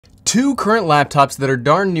Two current laptops that are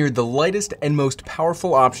darn near the lightest and most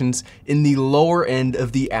powerful options in the lower end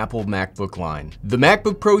of the Apple MacBook line. The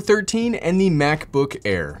MacBook Pro 13 and the MacBook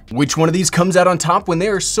Air. Which one of these comes out on top when they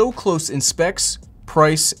are so close in specs,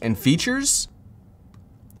 price, and features?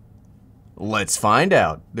 Let's find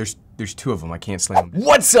out. There's two of them, I can't slam them.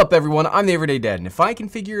 What's up everyone, I'm the Everyday Dad, and if I can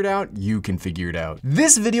figure it out, you can figure it out.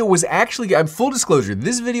 This video was actually, full disclosure,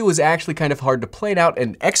 this video was actually kind of hard to plan out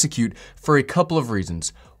and execute for a couple of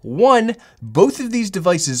reasons. One, both of these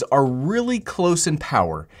devices are really close in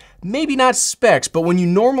power. Maybe not specs, but when you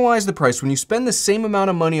normalize the price, when you spend the same amount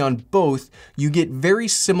of money on both, you get very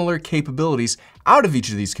similar capabilities out of each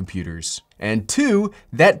of these computers. And two,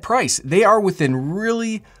 that price, they are within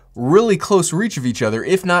really close reach of each other,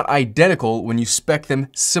 if not identical when you spec them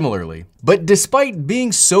similarly. But despite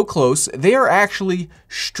being so close, they are actually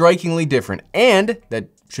strikingly different, and that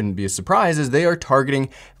shouldn't be a surprise as they are targeting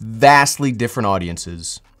vastly different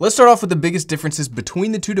audiences. Let's start off with the biggest differences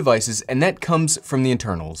between the two devices, and that comes from the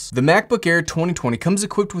internals. The MacBook Air 2020 comes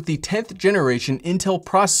equipped with the 10th generation Intel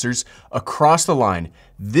processors across the line.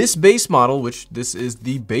 This base model, which this is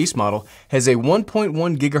the base model, has a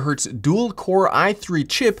 1.1 gigahertz dual-core i3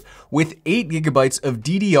 chip with 8 gigabytes of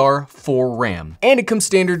DDR4 RAM. And it comes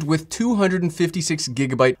standard with 256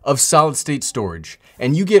 gigabyte of solid-state storage.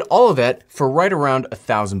 And you get all of that for right around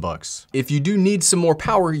 $1,000. If you do need some more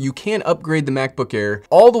power, you can upgrade the MacBook Air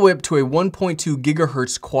all the way up to a 1.2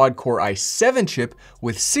 gigahertz quad-core i7 chip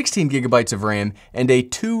with 16 gigabytes of RAM and a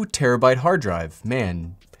 2 terabyte hard drive.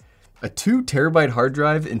 Man, a 2 terabyte hard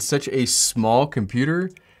drive in such a small computer?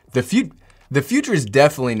 The future is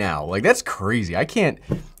definitely now. Like, that's crazy.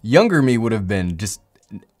 Younger me would have been just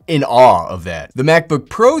in awe of that. The MacBook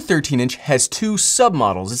Pro 13-inch has two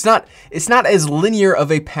submodels. It's not as linear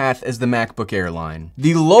of a path as the MacBook Air line.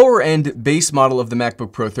 The lower end base model of the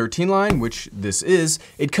MacBook Pro 13 line, which this is,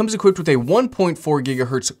 it comes equipped with a 1.4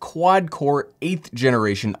 gigahertz quad-core 8th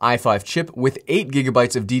generation i5 chip with 8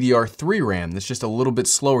 gigabytes of DDR3 RAM. That's just a little bit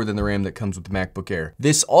slower than the RAM that comes with the MacBook Air.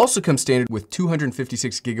 This also comes standard with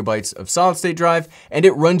 256 gigabytes of solid-state drive, and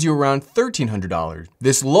it runs you around $1,300.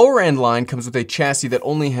 This lower end line comes with a chassis that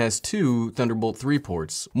only has two Thunderbolt 3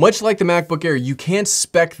 ports. Much like the MacBook Air, you can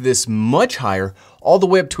spec this much higher, all the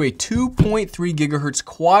way up to a 2.3 gigahertz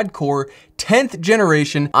quad-core 10th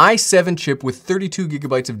generation i7 chip with 32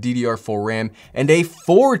 gigabytes of DDR4 RAM and a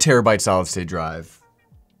 4 terabyte solid-state drive.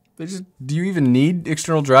 Do you even need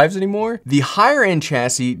external drives anymore? The higher end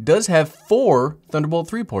chassis does have 4 Thunderbolt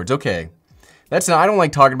 3 ports. Okay. I don't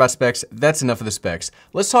like talking about specs. That's enough of the specs.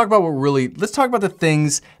 Let's talk about the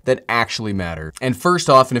things that actually matter. And first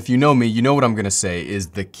off, and if you know me, you know what I'm gonna say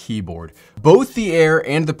is the keyboard. Both the Air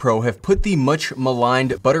and the Pro have put the much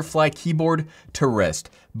maligned butterfly keyboard to rest.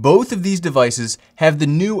 Both of these devices have the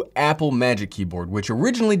new Apple Magic Keyboard, which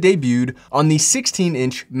originally debuted on the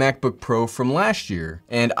 16-inch MacBook Pro from last year.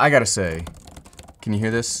 And I gotta say, can you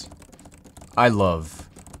hear this? I love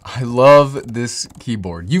this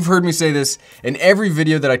keyboard. You've heard me say this in every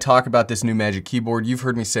video that I talk about this new Magic Keyboard. You've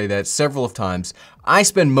heard me say that several of times. I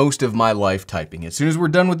spend most of my life typing. As soon as we're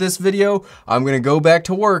done with this video, I'm gonna go back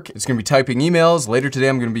to work. It's gonna be typing emails. Later today,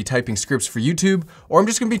 I'm gonna be typing scripts for YouTube, or I'm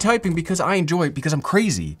just gonna be typing because I enjoy it, because I'm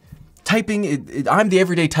crazy. Typing, I'm the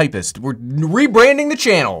everyday typist. We're rebranding the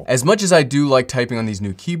channel. As much as I do like typing on these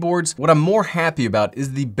new keyboards, what I'm more happy about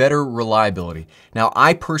is the better reliability. Now,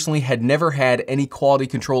 I personally had never had any quality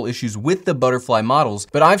control issues with the butterfly models,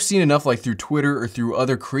 but I've seen enough, like through Twitter or through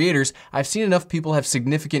other creators, I've seen enough people have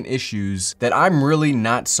significant issues that I'm really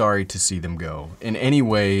not sorry to see them go in any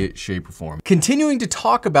way, shape, or form. Continuing to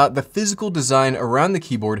talk about the physical design around the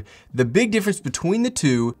keyboard, the big difference between the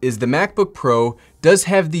two is the MacBook Pro does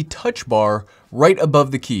have the touch bar right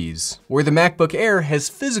above the keys, where the MacBook Air has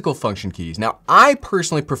physical function keys. Now, I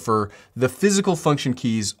personally prefer the physical function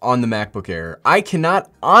keys on the MacBook Air. I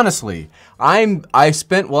cannot, honestly, while I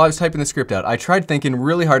was typing the script out, I tried thinking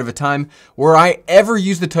really hard of a time where I ever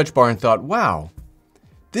used the touch bar and thought, wow,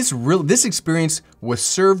 this experience was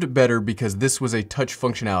served better because this was a touch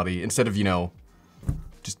functionality instead of,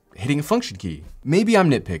 just hitting a function key. Maybe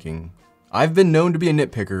I'm nitpicking. I've been known to be a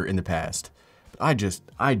nitpicker in the past. I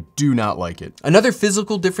do not like it. Another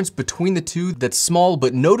physical difference between the two that's small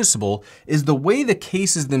but noticeable is the way the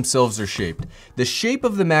cases themselves are shaped. The shape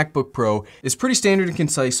of the MacBook Pro is pretty standard and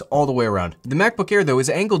concise all the way around. The MacBook Air, though, is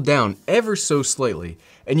angled down ever so slightly.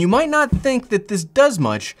 And you might not think that this does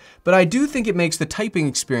much, but I do think it makes the typing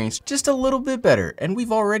experience just a little bit better. And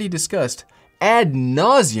we've already discussed ad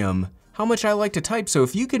nauseum how much I like to type, so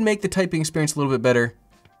if you can make the typing experience a little bit better,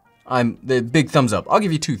 I'm the big thumbs up. I'll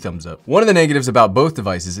give you 2 thumbs up. One of the negatives about both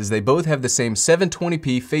devices is they both have the same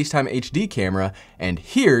 720p Facetime HD camera, and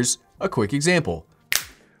here's a quick example.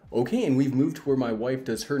 Okay, and we've moved to where my wife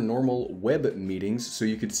does her normal web meetings, so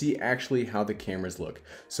you could see actually how the cameras look.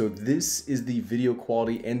 So this is the video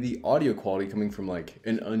quality and the audio quality coming from like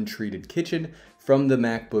an untreated kitchen from the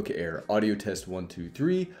MacBook Air. Audio test 1, 2,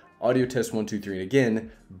 3, audio test 1, 2, 3, and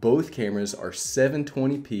again, both cameras are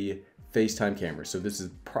 720p FaceTime cameras, so this is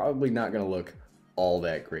probably not gonna look all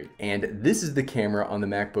that great. And this is the camera on the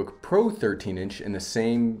MacBook Pro 13-inch in the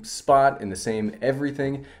same spot, in the same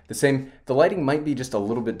everything. The lighting might be just a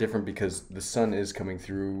little bit different because the sun is coming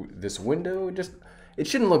through this window. It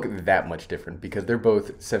shouldn't look that much different because they're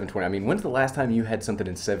both 720. I mean, when's the last time you had something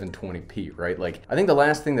in 720p, right? Like, I think the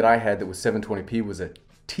last thing that I had that was 720p was a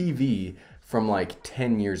TV from like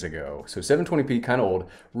 10 years ago. So 720p, kind of old.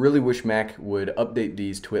 Really wish Mac would update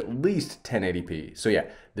these to at least 1080p. So yeah,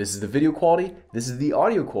 this is the video quality, this is the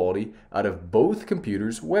audio quality out of both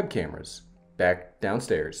computers' web cameras. Back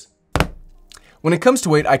downstairs. When it comes to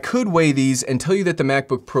weight, I could weigh these and tell you that the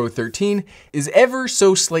MacBook Pro 13 is ever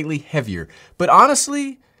so slightly heavier. But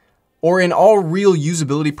honestly, or in all real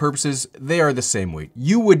usability purposes, they are the same weight.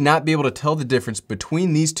 You would not be able to tell the difference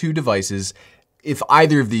between these two devices if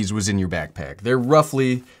either of these was in your backpack. They're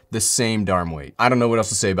roughly the same darn weight. I don't know what else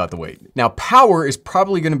to say about the weight. Now, power is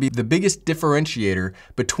probably gonna be the biggest differentiator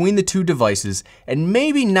between the two devices, and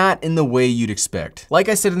maybe not in the way you'd expect. Like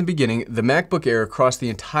I said in the beginning, the MacBook Air across the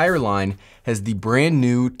entire line has the brand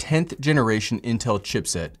new 10th generation Intel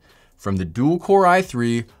chipset, from the dual-core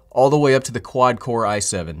i3 all the way up to the quad-core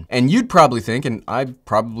i7. And you'd probably think, and I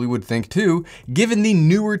probably would think too, given the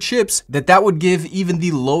newer chips, that would give even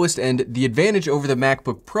the lowest end the advantage over the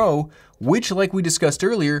MacBook Pro, which, like we discussed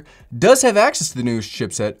earlier, does have access to the newest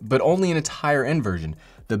chipset, but only in its higher end version.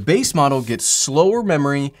 The base model gets slower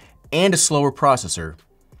memory and a slower processor.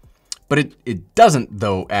 But it doesn't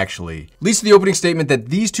though, actually. Leads to the opening statement that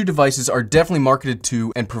these two devices are definitely marketed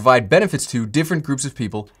to and provide benefits to different groups of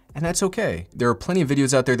people, and that's okay. There are plenty of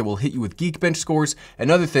videos out there that will hit you with Geekbench scores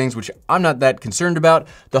and other things which I'm not that concerned about.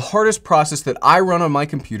 The hardest process that I run on my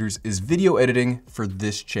computers is video editing for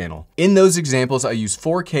this channel. In those examples, I use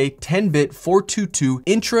 4K 10-bit 422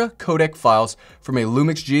 intra codec files from a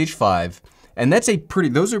Lumix GH5, and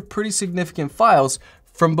those are pretty significant files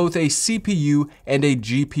from both a CPU and a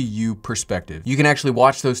GPU perspective. You can actually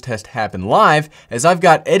watch those tests happen live, as I've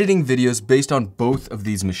got editing videos based on both of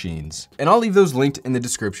these machines. And I'll leave those linked in the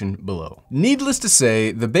description below. Needless to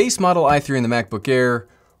say, the base model i3 and the MacBook Air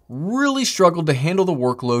really struggled to handle the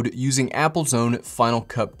workload using Apple's own Final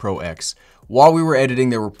Cut Pro X. While we were editing,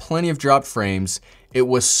 there were plenty of dropped frames, it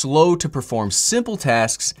was slow to perform simple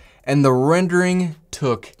tasks, and the rendering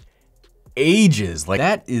took ages. Like,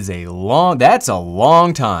 that's a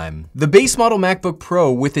long time. The base model MacBook Pro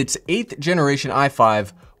with its 8th generation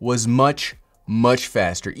i5 was much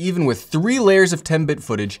faster. Even with 3 layers of 10-bit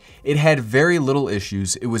footage, it had very little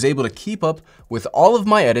issues. It was able to keep up with all of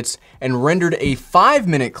my edits and rendered a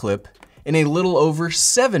 5-minute clip in a little over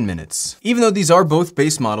 7 minutes. Even though these are both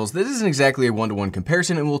base models, this isn't exactly a one-to-one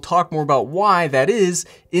comparison, and we'll talk more about why that is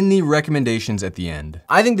in the recommendations at the end.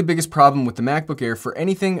 I think the biggest problem with the MacBook Air for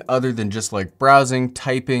anything other than just like browsing,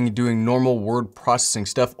 typing, doing normal word processing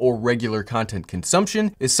stuff, or regular content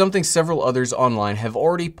consumption is something several others online have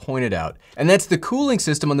already pointed out, and that's the cooling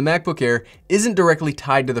system on the MacBook Air isn't directly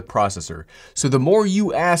tied to the processor. So the more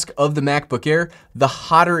you ask of the MacBook Air, the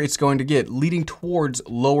hotter it's going to get, leading towards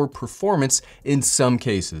lower performance in some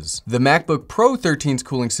cases. The MacBook Pro 13's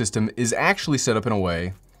cooling system is actually set up in a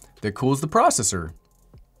way that cools the processor.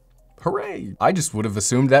 Hooray! I just would have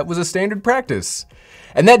assumed that was a standard practice.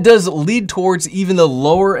 And that does lead towards even the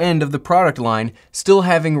lower end of the product line still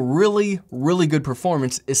having really good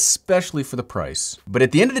performance, especially for the price. But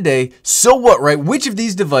at the end of the day, so what, right? Which of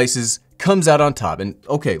these devices comes out on top? And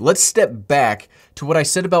okay, let's step back to what I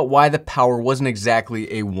said about why the power wasn't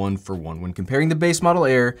exactly a 1-for-1. When comparing the base model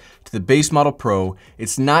Air to the base model Pro,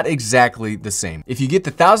 it's not exactly the same. If you get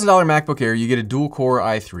the $1,000 MacBook Air, you get a dual-core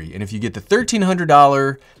i3. And if you get the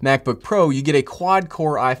 $1,300 MacBook Pro, you get a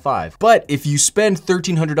quad-core i5. But if you spend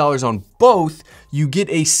 $1,300 on both, you get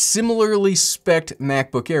a similarly spec'd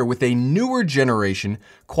MacBook Air with a newer generation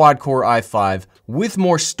quad-core i5 with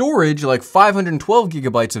more storage, like 512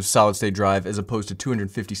 gigabytes of solid-state drive as opposed to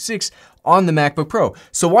 256 on the MacBook Pro.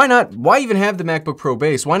 So why even have the MacBook Pro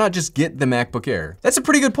base? Why not just get the MacBook Air? That's a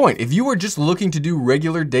pretty good point. If you were just looking to do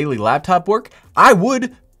regular daily laptop work, I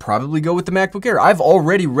would probably go with the MacBook Air. I've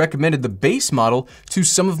already recommended the base model to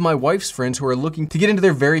some of my wife's friends who are looking to get into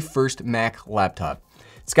their very first Mac laptop.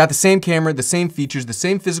 It's got the same camera, the same features, the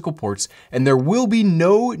same physical ports, and there will be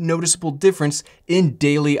no noticeable difference in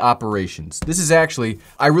daily operations. This is actually,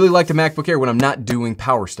 I really like the MacBook Air when I'm not doing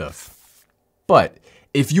power stuff. But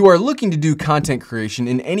if you are looking to do content creation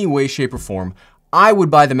in any way, shape, or form, I would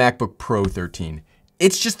buy the MacBook Pro 13.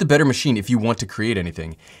 It's just the better machine if you want to create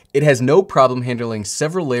anything. It has no problem handling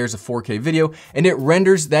several layers of 4K video, and it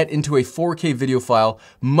renders that into a 4K video file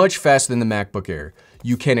much faster than the MacBook Air.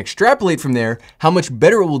 You can extrapolate from there how much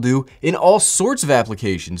better it will do in all sorts of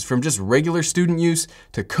applications, from just regular student use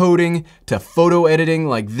to coding to photo editing.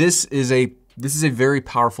 Like this is a very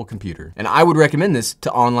powerful computer, and I would recommend this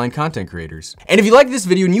to online content creators. And if you like this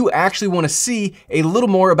video and you actually want to see a little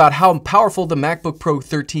more about how powerful the MacBook Pro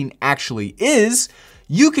 13 actually is,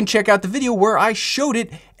 you can check out the video where I showed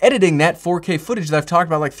it editing that 4K footage that I've talked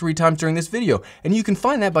about like 3 times during this video. And you can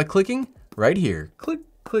find that by clicking right here. Click,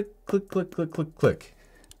 click, click, click, click, click, click.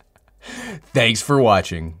 Thanks for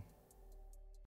watching.